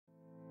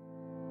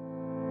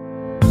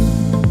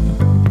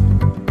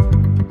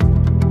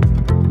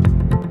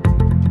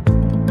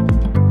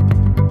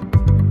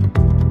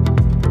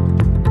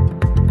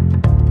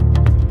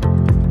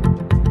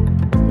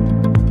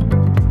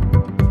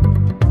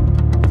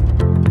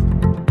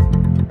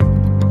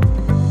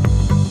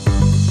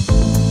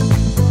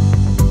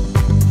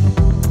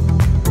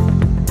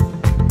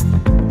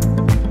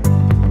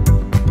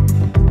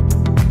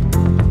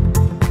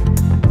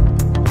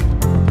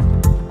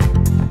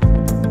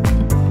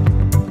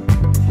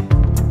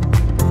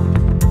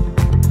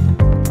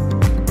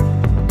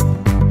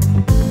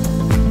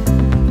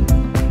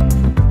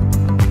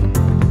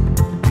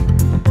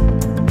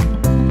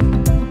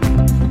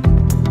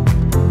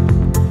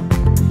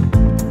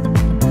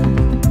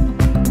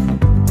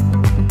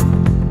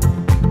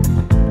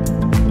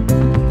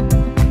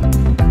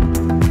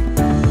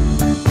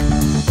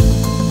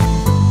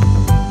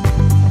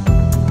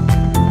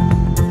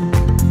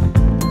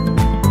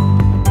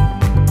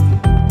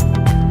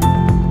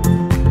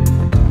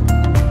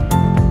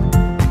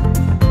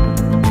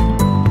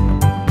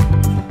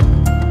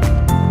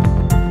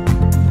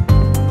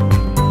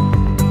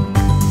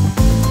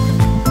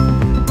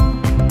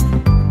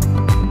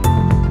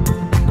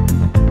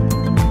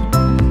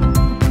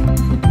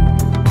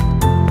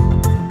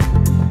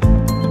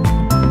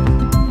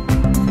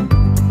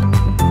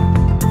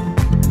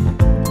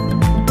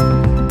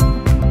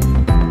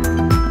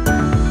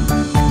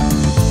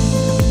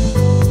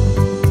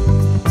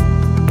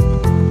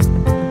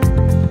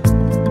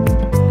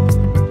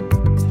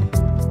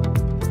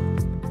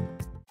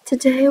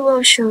Today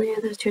we'll show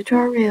you the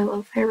tutorial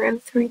of iReal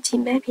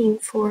 3D mapping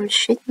for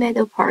sheet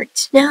metal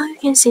parts. Now you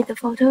can see the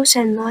photos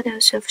and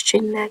models of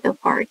sheet metal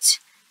parts.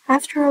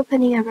 After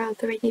opening iReal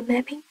 3D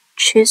mapping,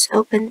 choose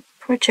Open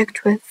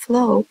Project with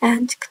Flow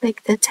and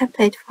click the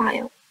template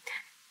file.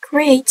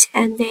 Create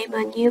and name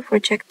a new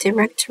project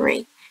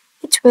directory.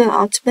 It will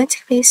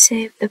automatically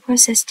save the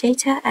process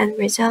data and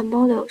result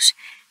models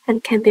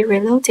and can be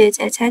reloaded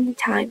at any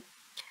time.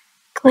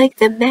 Click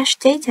the mesh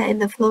data in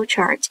the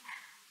flowchart.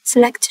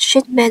 Select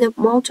sheet metal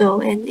model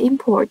and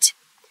import.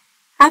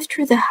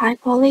 After the high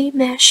poly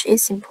mesh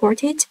is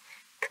imported,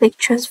 click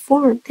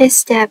Transform. This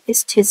step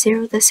is to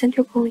zero the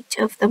center point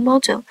of the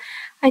model.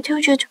 I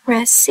told you to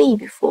press C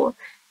before.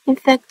 In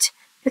fact,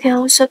 you can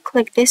also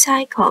click this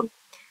icon.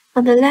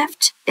 On the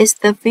left is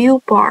the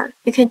View bar.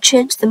 You can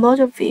change the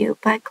model view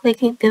by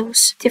clicking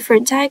those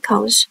different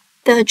icons.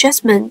 The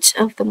adjustment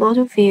of the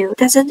model view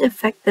doesn't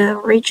affect the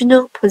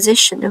original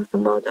position of the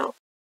model.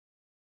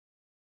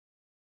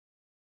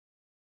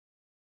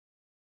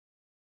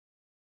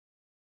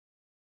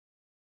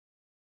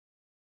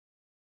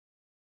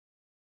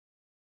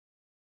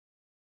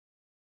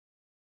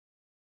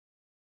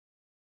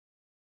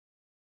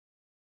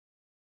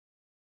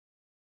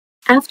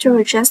 After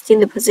adjusting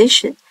the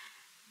position,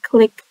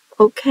 click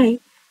OK.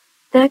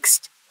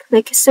 Next,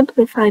 click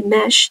Simplify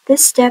Mesh.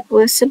 This step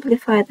will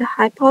simplify the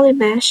high poly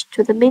mesh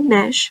to the min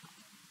mesh.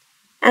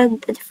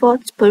 And the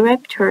default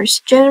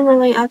parameters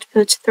generally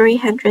output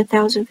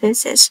 300,000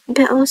 faces. You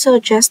can also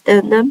adjust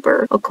the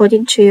number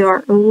according to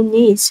your own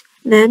needs.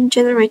 Then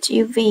generate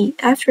UV.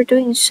 After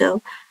doing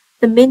so,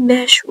 the min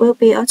mesh will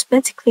be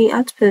automatically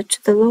output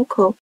to the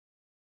local.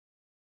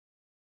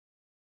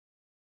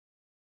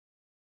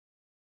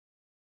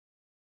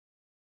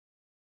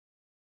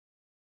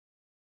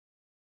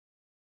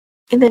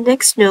 In the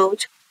next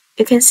node,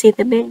 you can see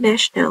the min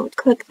mesh node.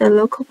 Click the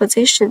local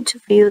position to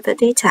view the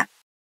data.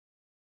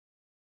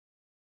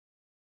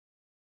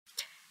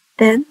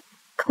 Then,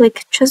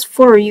 click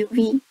Transform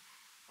UV.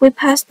 We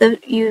pass the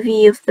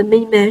UV of the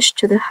min mesh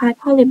to the high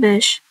poly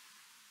mesh.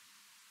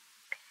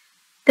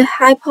 The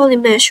high poly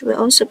mesh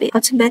will also be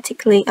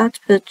automatically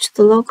output to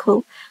the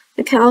local.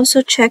 You can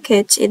also check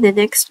it in the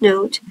next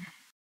node.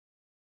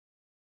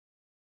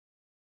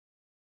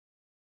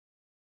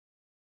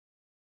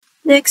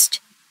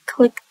 Next,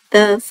 click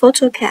the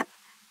photo cap.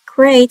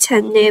 Create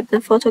and name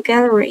the photo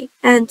gallery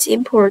and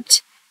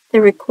import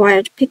the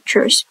required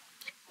pictures.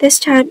 This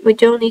time we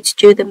don't need to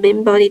do the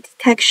main body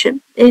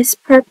detection. Its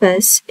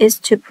purpose is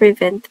to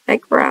prevent the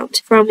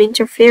background from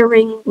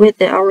interfering with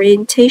the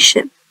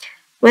orientation.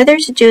 Whether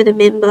to do the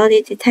main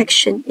body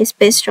detection is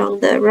based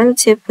on the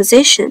relative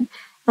position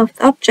of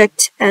the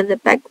object and the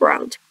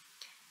background.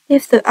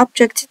 If the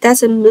object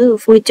doesn't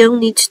move, we don't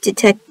need to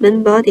detect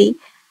main body,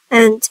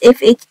 and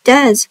if it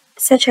does,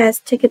 such as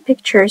taking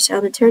pictures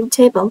on the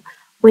turntable,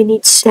 we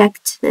need to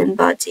select main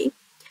body.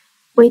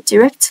 We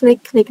directly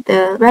click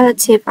the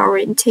relative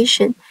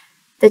orientation.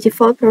 The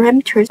default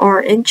parameters are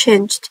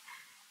unchanged,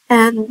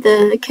 and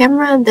the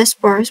camera and the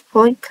sparse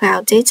point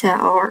cloud data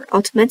are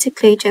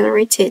automatically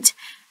generated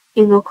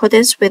in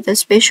accordance with the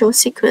spatial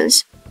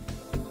sequence.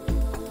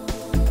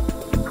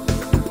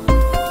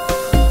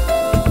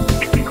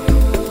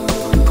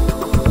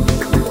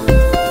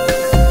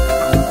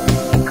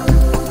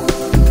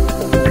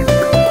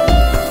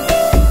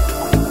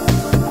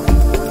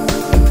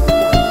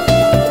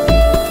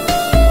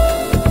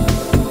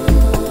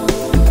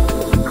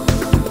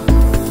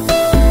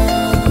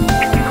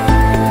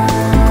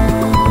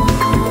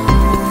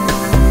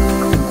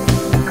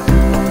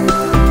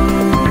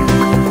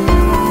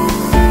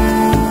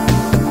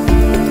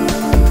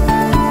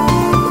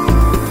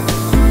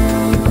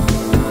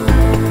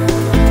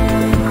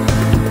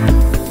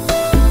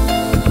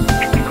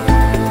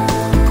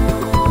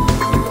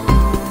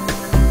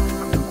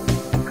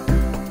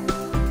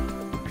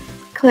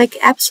 Click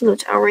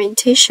Absolute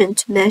Orientation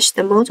to match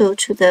the model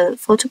to the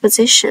photo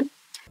position.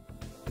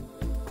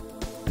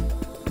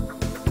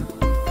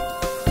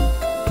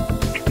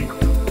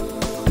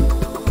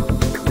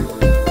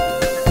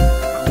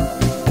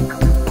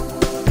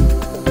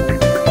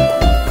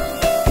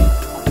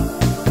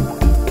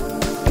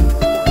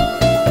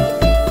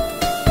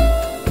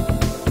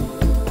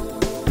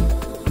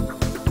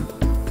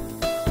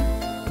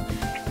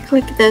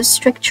 Click the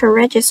Structure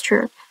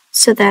Register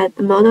so that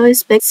the model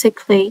is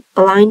basically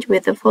aligned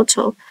with the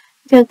photo.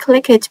 You can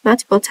click it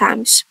multiple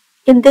times.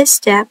 In this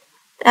step,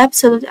 the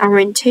absolute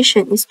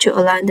orientation is to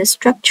align the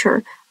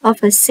structure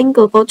of a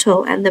single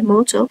photo and the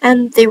model,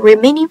 and the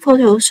remaining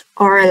photos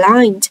are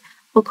aligned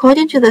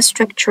according to the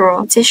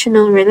structural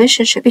positional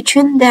relationship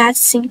between that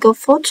single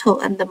photo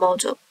and the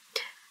model.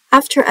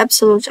 After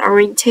absolute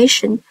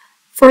orientation,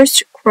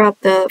 first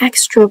crop the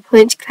extra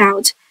point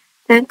cloud,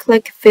 then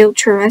click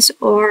Filter as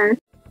or.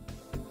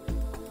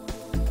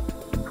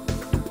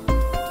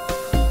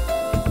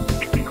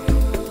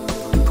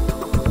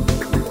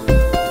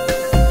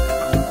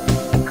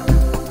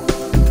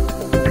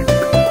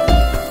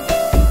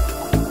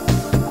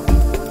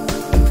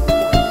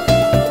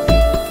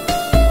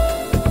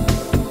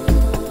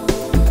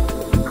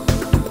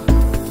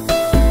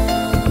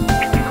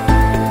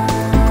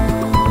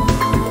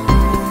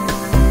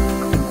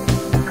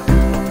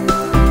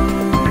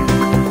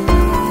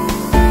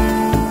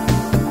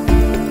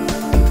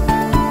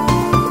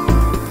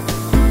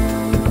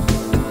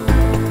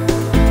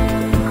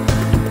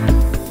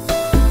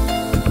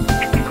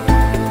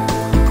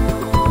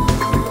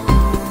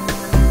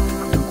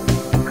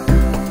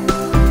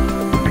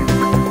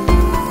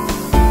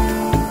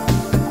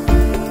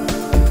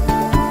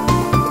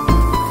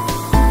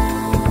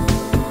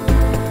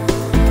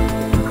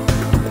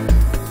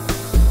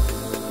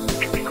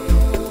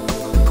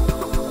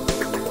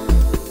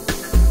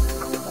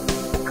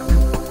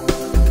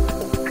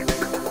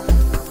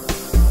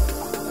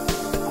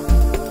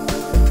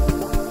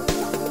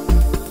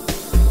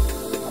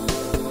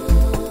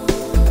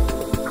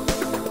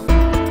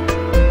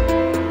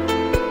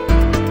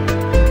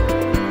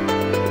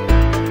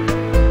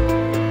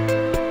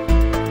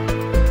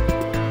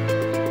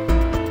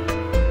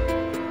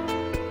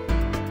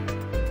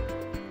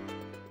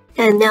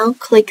 And now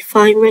click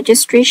Fine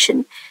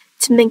Registration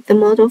to make the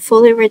model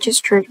fully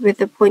registered with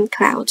the point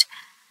cloud.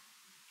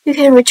 You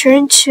can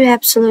return to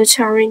absolute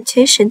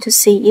orientation to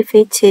see if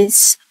it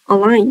is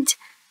aligned.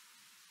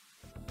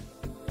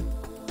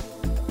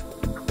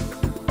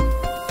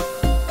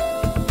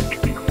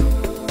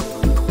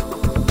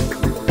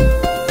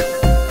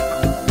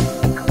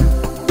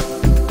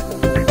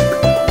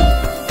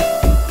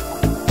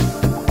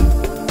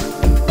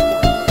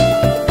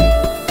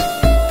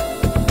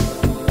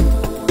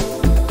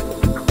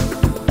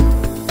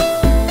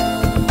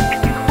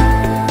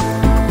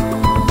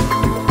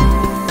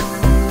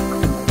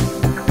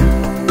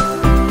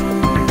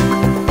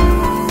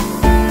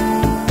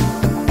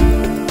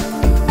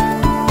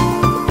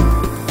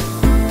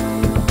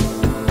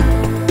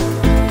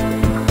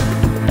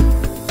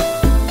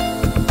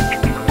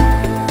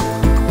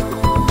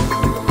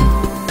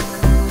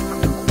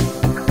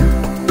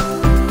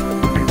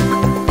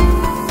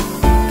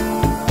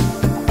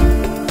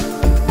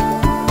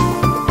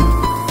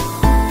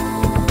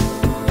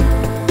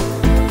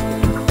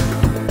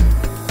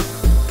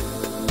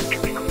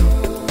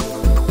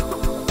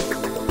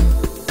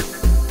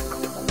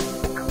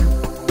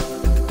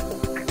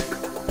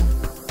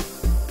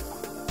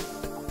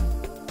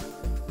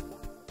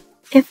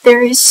 If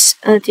there is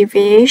a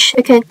deviation,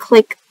 you can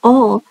click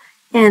All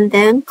and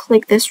then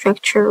click the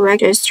Structure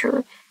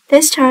Register.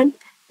 This time,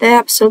 the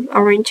absolute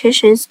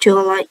orientation is to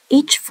align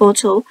each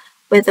photo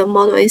with the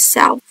model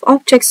itself.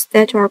 Objects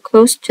that are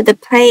close to the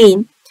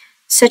plane,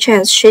 such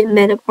as sheet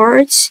metal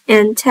parts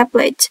and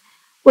tablet,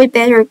 we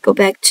better go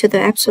back to the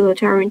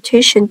absolute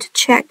orientation to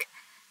check,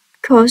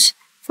 because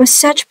for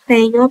such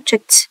plane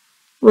objects,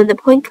 when the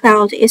point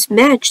cloud is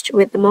matched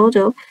with the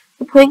model,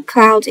 the point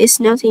cloud is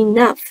not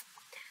enough,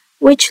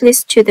 which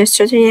leads to the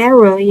certain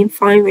error in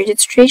fine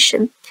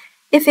registration.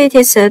 If it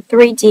is a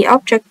 3D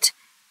object,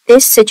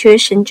 this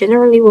situation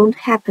generally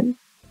won't happen.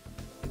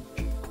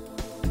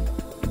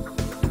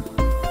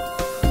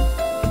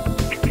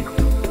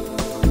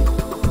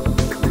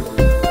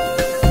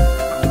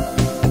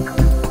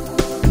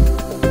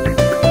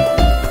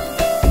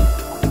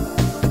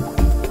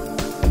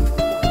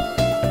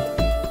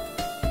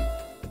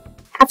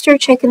 After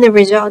checking the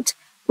result,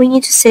 we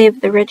need to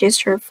save the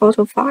registered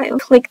photo file.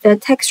 Click the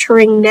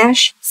texturing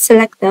mesh,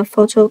 select the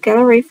photo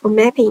gallery for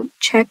mapping.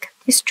 Check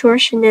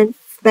distortion and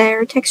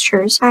flare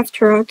textures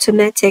after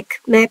automatic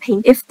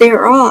mapping. If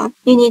there are,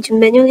 you need to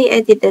manually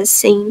edit the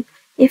scene.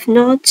 If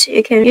not,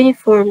 you can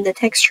uniform the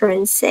texture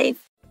and save.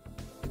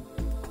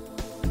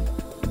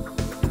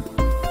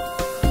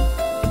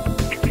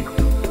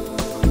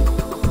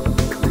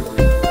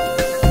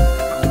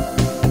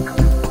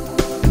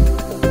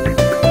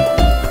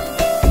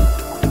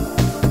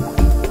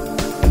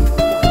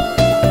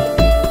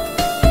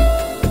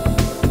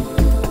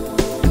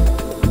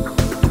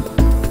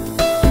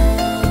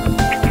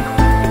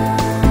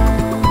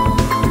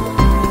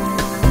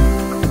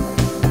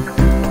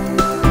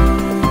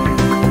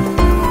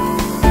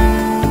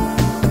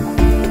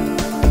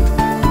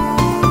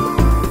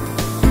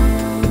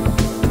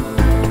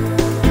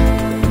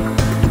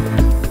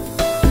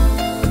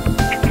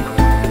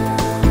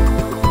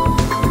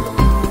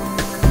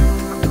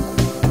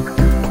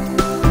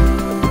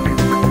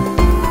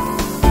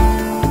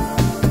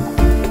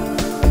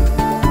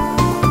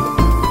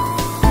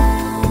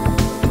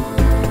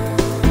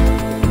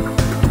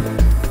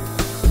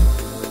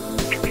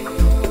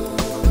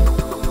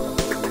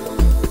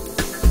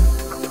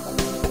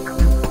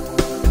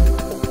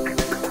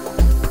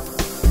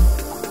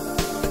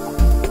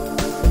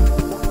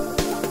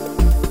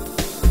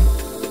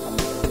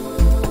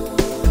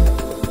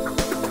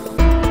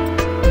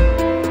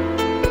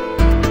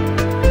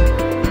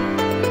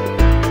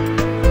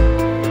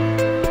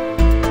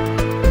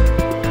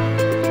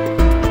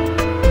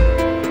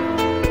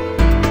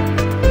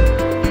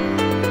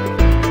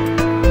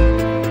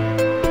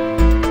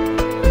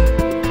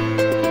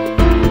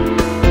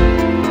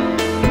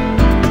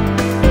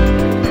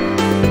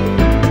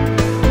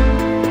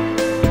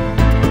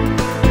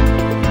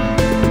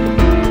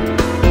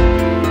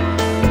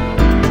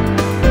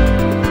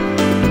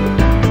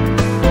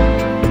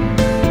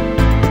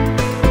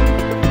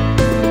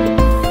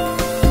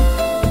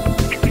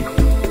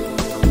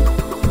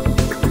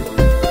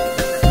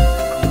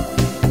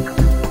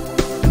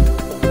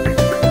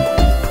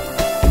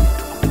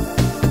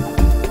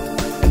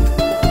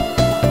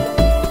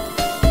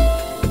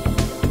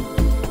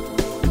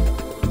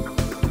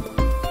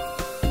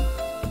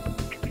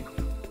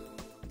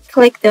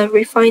 Click the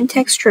Refine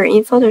Texture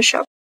in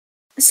Photoshop.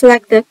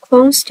 Select the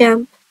clone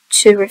stamp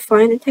to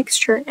refine the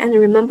texture and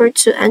remember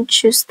to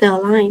unchoose the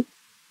Align.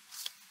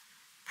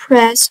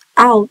 Press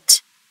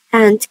Alt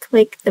and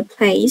click the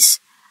place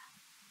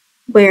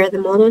where the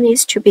model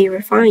needs to be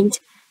refined.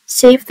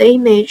 Save the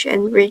image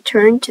and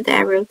return to the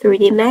iReal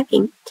 3D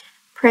mapping.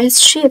 Press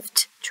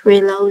Shift to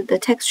reload the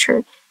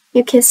texture.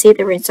 You can see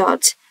the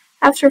result.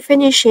 After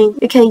finishing,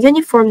 you can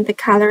uniform the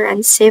color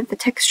and save the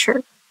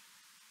texture.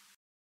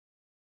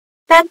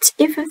 But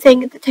if you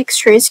think the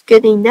texture is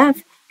good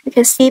enough, you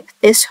can skip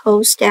this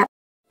whole step.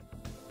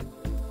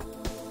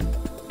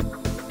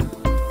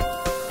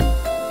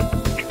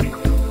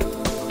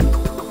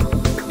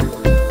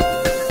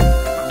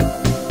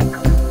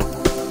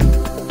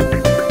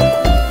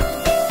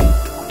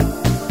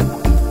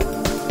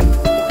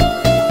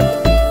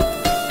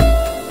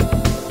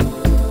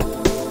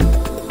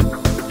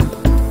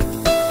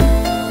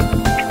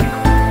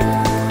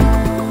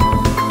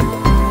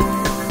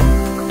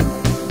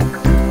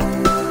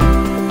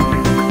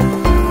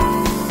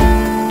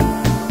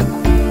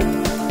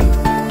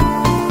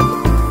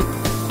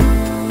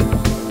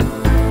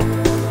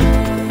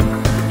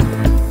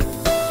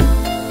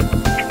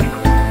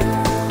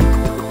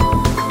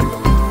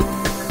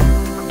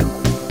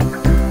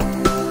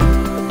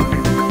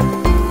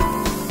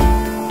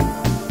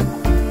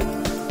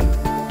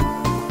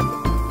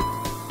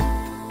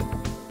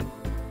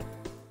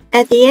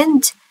 At the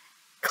end,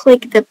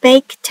 click the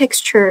Bake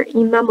texture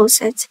in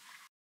Marmoset.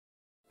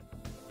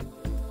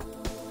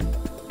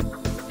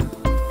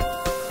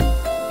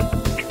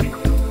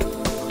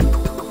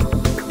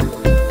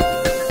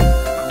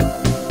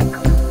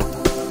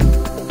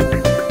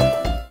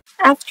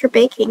 After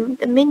baking,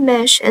 the min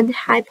mesh and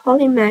high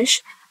poly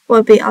mesh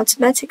will be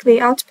automatically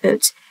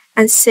output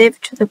and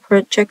saved to the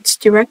project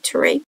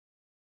directory.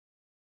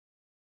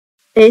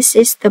 This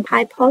is the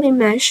high poly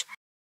mesh.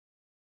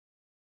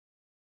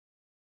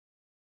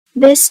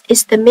 This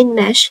is the min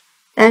mesh,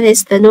 that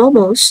is the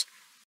normals.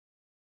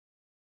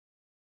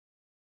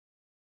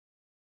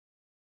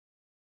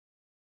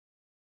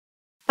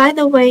 By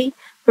the way,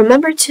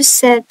 remember to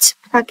set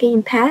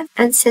plugin path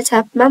and set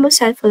up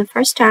Marmoset for the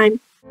first time.